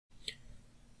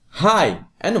Hi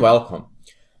and welcome.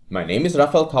 My name is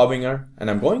Raphael Taubinger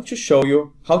and I'm going to show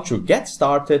you how to get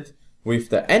started with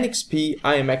the NXP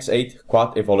IMX8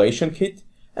 Quad Evaluation Kit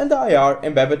and the IAR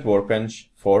Embedded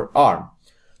Workbench for ARM.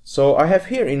 So I have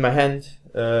here in my hand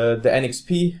the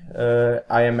NXP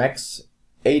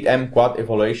IMX8M Quad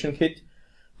Evaluation Kit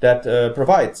that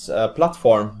provides a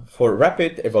platform for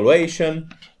rapid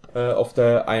evaluation of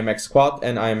the IMX Quad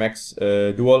and IMX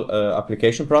dual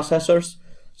application processors.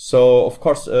 So, of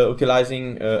course,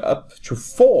 utilizing up to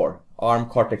 4 ARM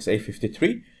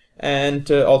Cortex-A53 and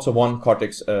also 1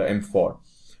 Cortex-M4.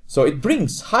 So it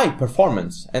brings high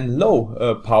performance and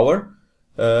low power,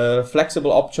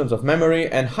 flexible options of memory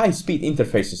and high-speed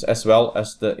interfaces, as well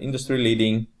as the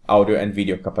industry-leading audio and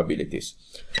video capabilities.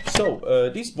 So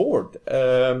this board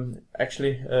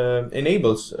actually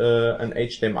enables an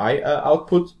HDMI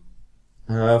output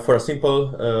for a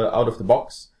simple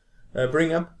out-of-the-box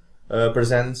bring-up.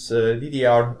 Presents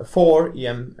DDR4,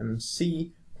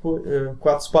 eMMC,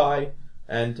 Quad SPI,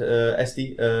 and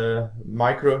SD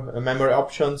micro memory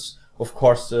options. Of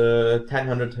course, 10 1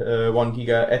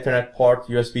 giga Ethernet port,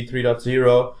 USB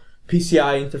 3.0,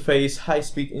 PCI interface,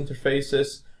 high-speed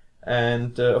interfaces,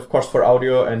 and of course for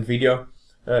audio and video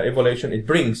evaluation, it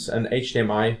brings an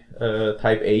HDMI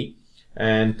Type A,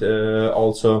 and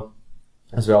also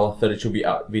as well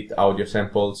 32-bit audio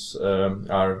samples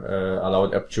are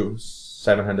allowed up to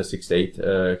 768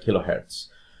 kilohertz.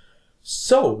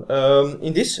 So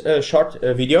in this short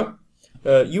video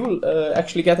you will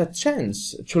actually get a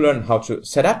chance to learn how to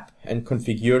set up and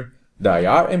configure the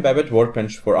IAR Embedded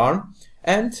Workbench for ARM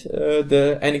and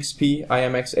the NXP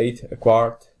IMX8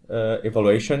 Quad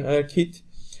Evaluation Kit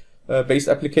based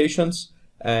applications,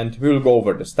 and we will go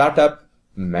over the startup,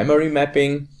 memory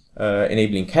mapping,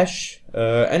 enabling cache,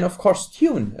 and of course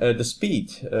tune the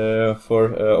speed for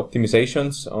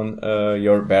optimizations on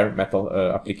your bare metal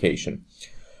application.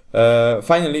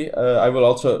 Finally, I will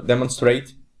also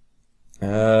demonstrate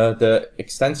the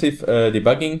extensive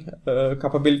debugging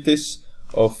capabilities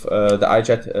of the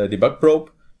I-jet debug probe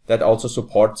that also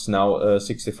supports now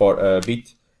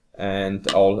 64-bit and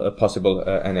all possible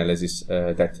analysis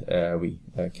that we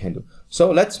can do. So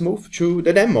let's move to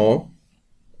the demo.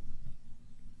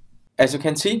 As you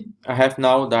can see, I have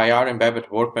now the IAR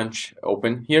Embedded Workbench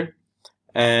open here,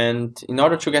 and in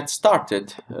order to get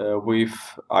started with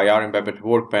IAR Embedded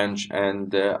Workbench and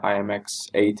the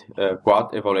IMX8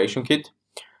 Quad Evaluation Kit,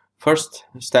 first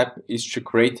step is to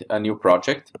create a new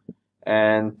project,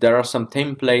 and there are some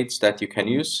templates that you can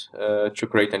use to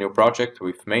create a new project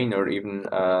with main or even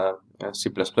C++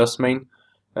 main.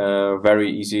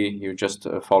 Very easy, you just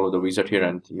follow the wizard here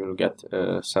and you'll get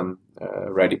some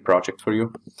ready project for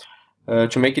you.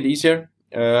 To make it easier,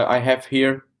 I have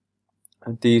here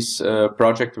this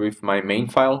project with my main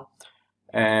file,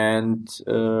 and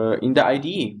in the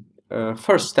IDE,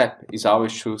 first step is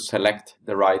always to select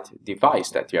the right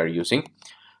device that you are using.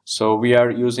 So we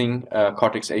are using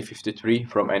Cortex-A53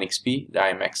 from NXP, the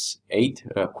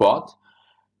IMX8 Quad,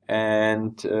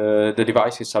 and the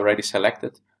device is already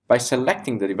selected. By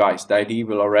selecting the device, the IDE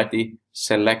will already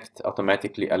select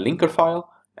automatically a linker file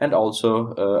and also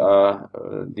a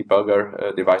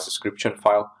debugger device description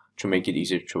file to make it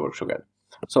easier to work together.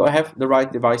 So I have the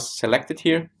right device selected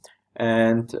here,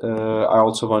 and I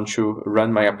also want to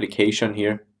run my application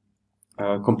here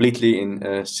completely in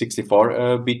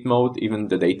 64-bit mode, even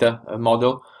the data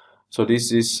model. So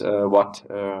this is what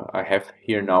I have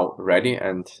here now ready,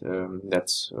 and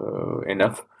that's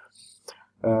enough.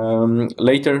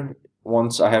 Later,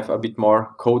 once I have a bit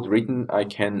more code written, I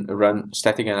can run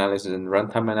static analysis and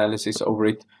runtime analysis over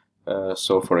it.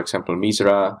 So for example,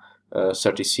 Misra,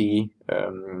 30C,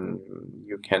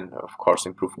 you can of course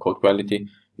improve code quality.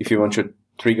 If you want to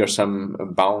trigger some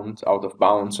out of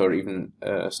bounds or even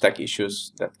stack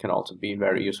issues, that can also be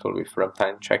very useful with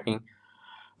runtime checking.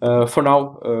 For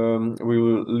now, we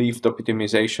will leave the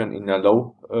optimization in a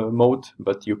low mode,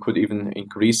 but you could even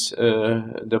increase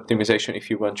the optimization if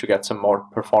you want to get some more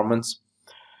performance.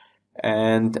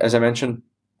 And as I mentioned,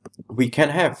 we can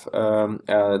have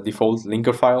a default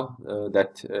linker file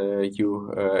that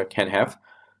you can have,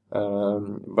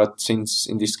 but since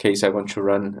in this case I want to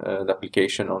run the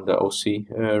application on the OC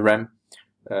RAM,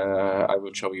 I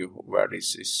will show you where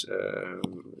this is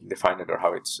defined or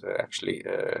how it's actually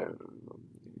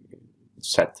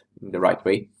set in the right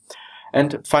way.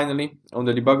 And finally, on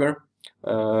the debugger,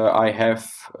 I have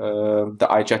the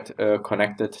I-jet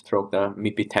connected through the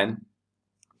MIPI10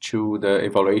 to the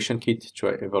evaluation kit to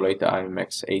evaluate the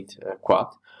IMX8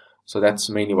 Quad. So that's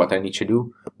mainly what I need to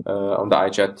do. On the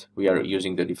I-jet, we are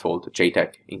using the default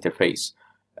JTAG interface.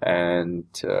 and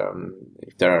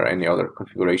if there are any other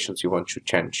configurations you want to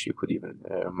change, you could even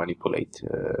manipulate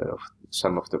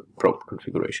some of the probe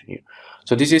configuration here.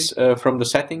 So this is from the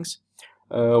settings.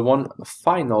 One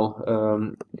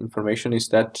final information is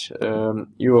that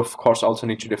you of course also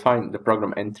need to define the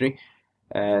program entry,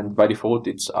 and by default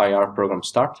it's IAR program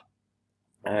start,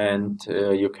 and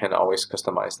you can always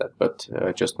customize that, but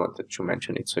I just wanted to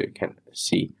mention it so you can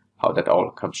see how that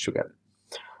all comes together.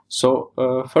 So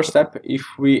first step, if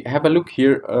we have a look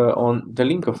here on the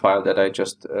linker file that I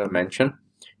just mentioned,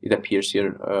 it appears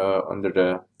here under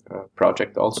the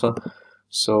project also.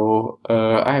 So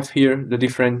I have here the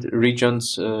different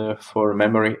regions for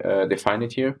memory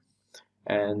defined here,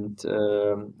 and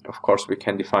of course we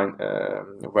can define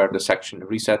where the section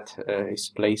reset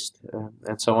is placed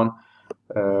and so on.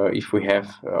 If we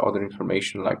have other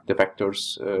information like the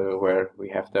vectors where we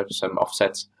have there some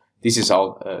offsets, this is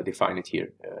all defined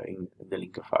here in the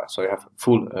linker file, so you have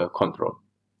full control.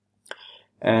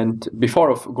 And before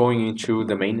of going into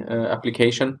the main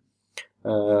application,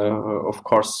 of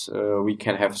course we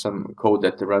can have some code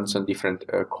that runs on different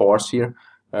cores here.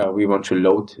 We want to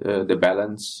load the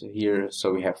balance here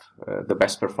so we have the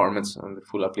best performance on the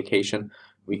full application.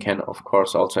 We can of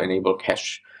course also enable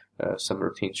cache, some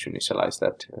routines to initialize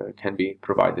that can be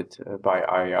provided by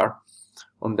IAR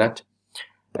on that.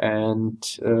 And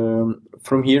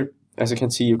from here, as you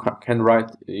can see, you can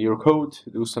write your code,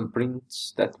 do some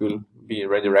prints that will be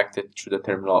redirected to the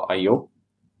terminal IO.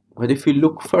 But if we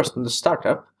look first on the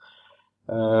startup,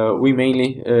 we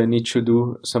mainly need to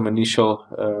do some initial,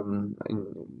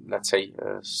 let's say,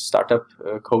 startup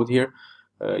code here.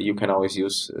 You can always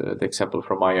use the example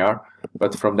from IAR,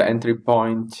 but from the entry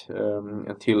point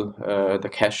until the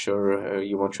cache, or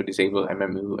you want to disable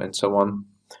MMU and so on,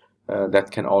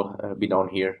 that can all be done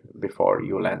here before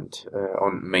you land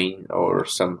on main or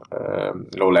some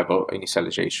low-level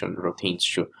initialization routines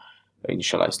to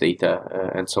initialize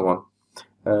data and so on.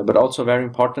 But also very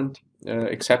important,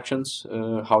 exceptions,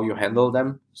 how you handle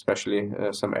them, especially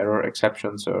some error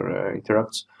exceptions or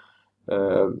interrupts.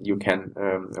 You can,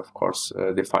 of course,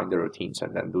 define the routines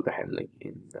and then do the handling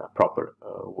in a proper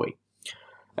way.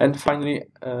 And finally,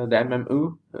 the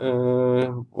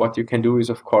MMU, what you can do is,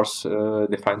 of course,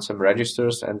 define some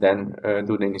registers and then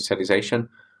do the initialization.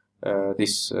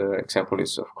 This example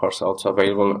is, of course, also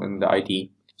available in the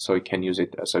IDE, so you can use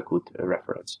it as a good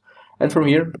reference. And from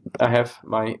here, I have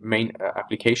my main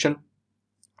application,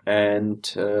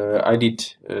 and I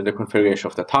did the configuration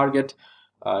of the target.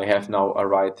 I have now a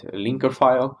right linker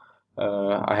file.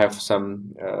 I have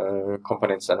some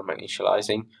components that I'm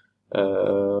initializing,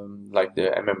 like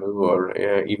the MMU or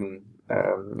even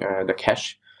the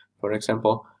cache, for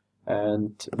example.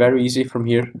 And very easy from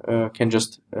here, can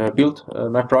just build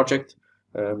my project,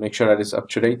 make sure that it's up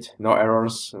to date, no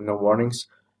errors, no warnings.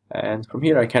 And from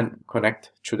here I can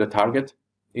connect to the target.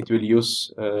 It will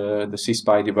use the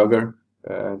CSPI debugger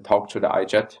and talk to the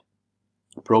I-jet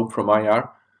probe from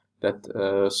IAR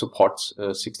that supports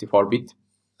 64-bit.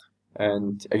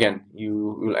 And again,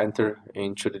 you will enter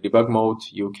into the debug mode.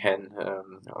 You can,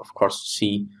 of course,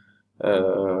 see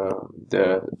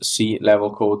the C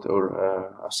level code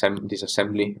or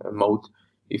disassembly mode.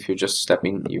 If you just step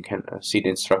in, you can see the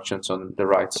instructions on the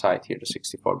right side here, the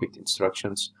 64-bit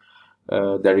instructions.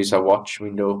 There is a watch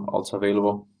window also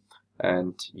available,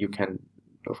 and you can,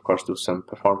 of course, do some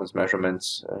performance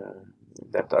measurements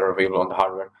that are available on the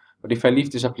hardware. But if I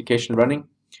leave this application running,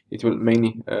 it will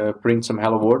mainly print some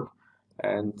hello world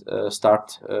and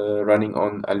start running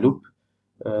on a loop.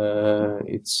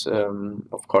 It's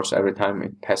of course, every time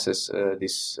it passes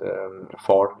this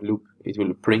for loop, it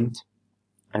will print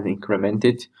and increment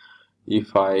it.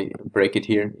 If I break it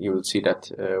here, you will see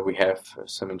that we have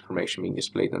some information being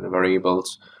displayed on the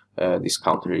variables. This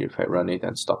counter here, if I run it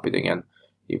and stop it again,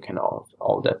 you can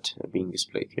all that being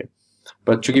displayed here.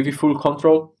 But to give you full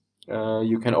control,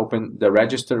 you can open the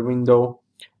register window.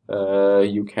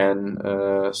 You can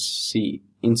see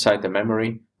inside the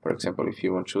memory. For example, if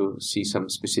you want to see some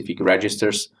specific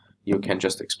registers, you can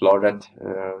just explore that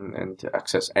and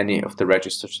access any of the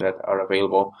registers that are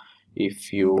available.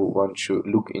 If you want to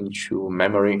look into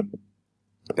memory,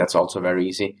 that's also very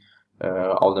easy.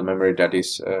 All the memory that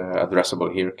is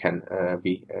addressable here can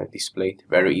be displayed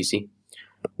very easy.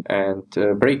 And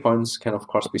breakpoints can of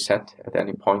course be set at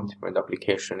any point when the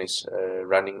application is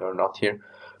running or not here.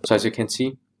 So as you can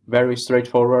see, very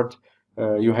straightforward.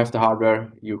 You have the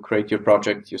hardware, you create your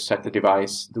project, you set the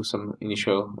device, do some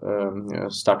initial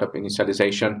startup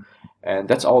initialization, and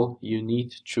that's all you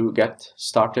need to get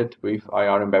started with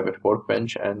IAR Embedded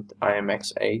Workbench and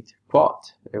IMX8 Quad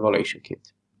Evaluation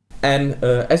Kit. And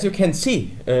as you can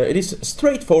see, it is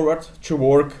straightforward to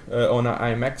work on an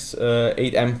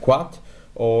IMX8M quad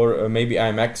or maybe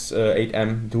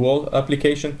IMX8M dual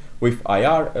application with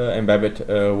IAR Embedded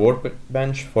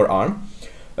Workbench for ARM.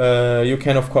 You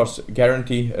can of course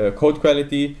guarantee code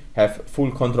quality, have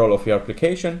full control of your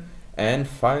application, and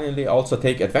finally also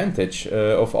take advantage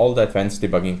of all the advanced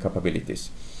debugging capabilities.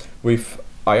 With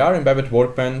IAR Embedded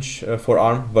Workbench for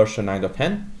ARM version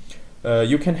 9.10,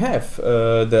 you can have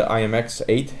the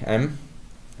IMX8M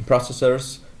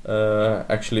processors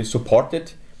actually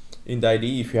supported in the IDE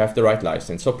if you have the right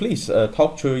license. So please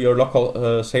talk to your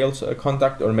local sales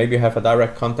contact, or maybe have a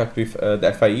direct contact with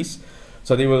the FIEs.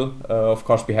 So they will of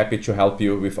course be happy to help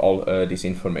you with all this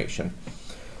information.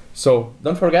 So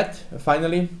don't forget,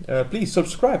 finally, please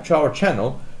subscribe to our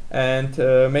channel and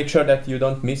make sure that you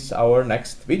don't miss our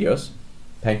next videos.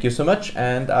 Thank you so much,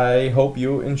 and I hope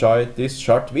you enjoyed this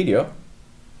short video.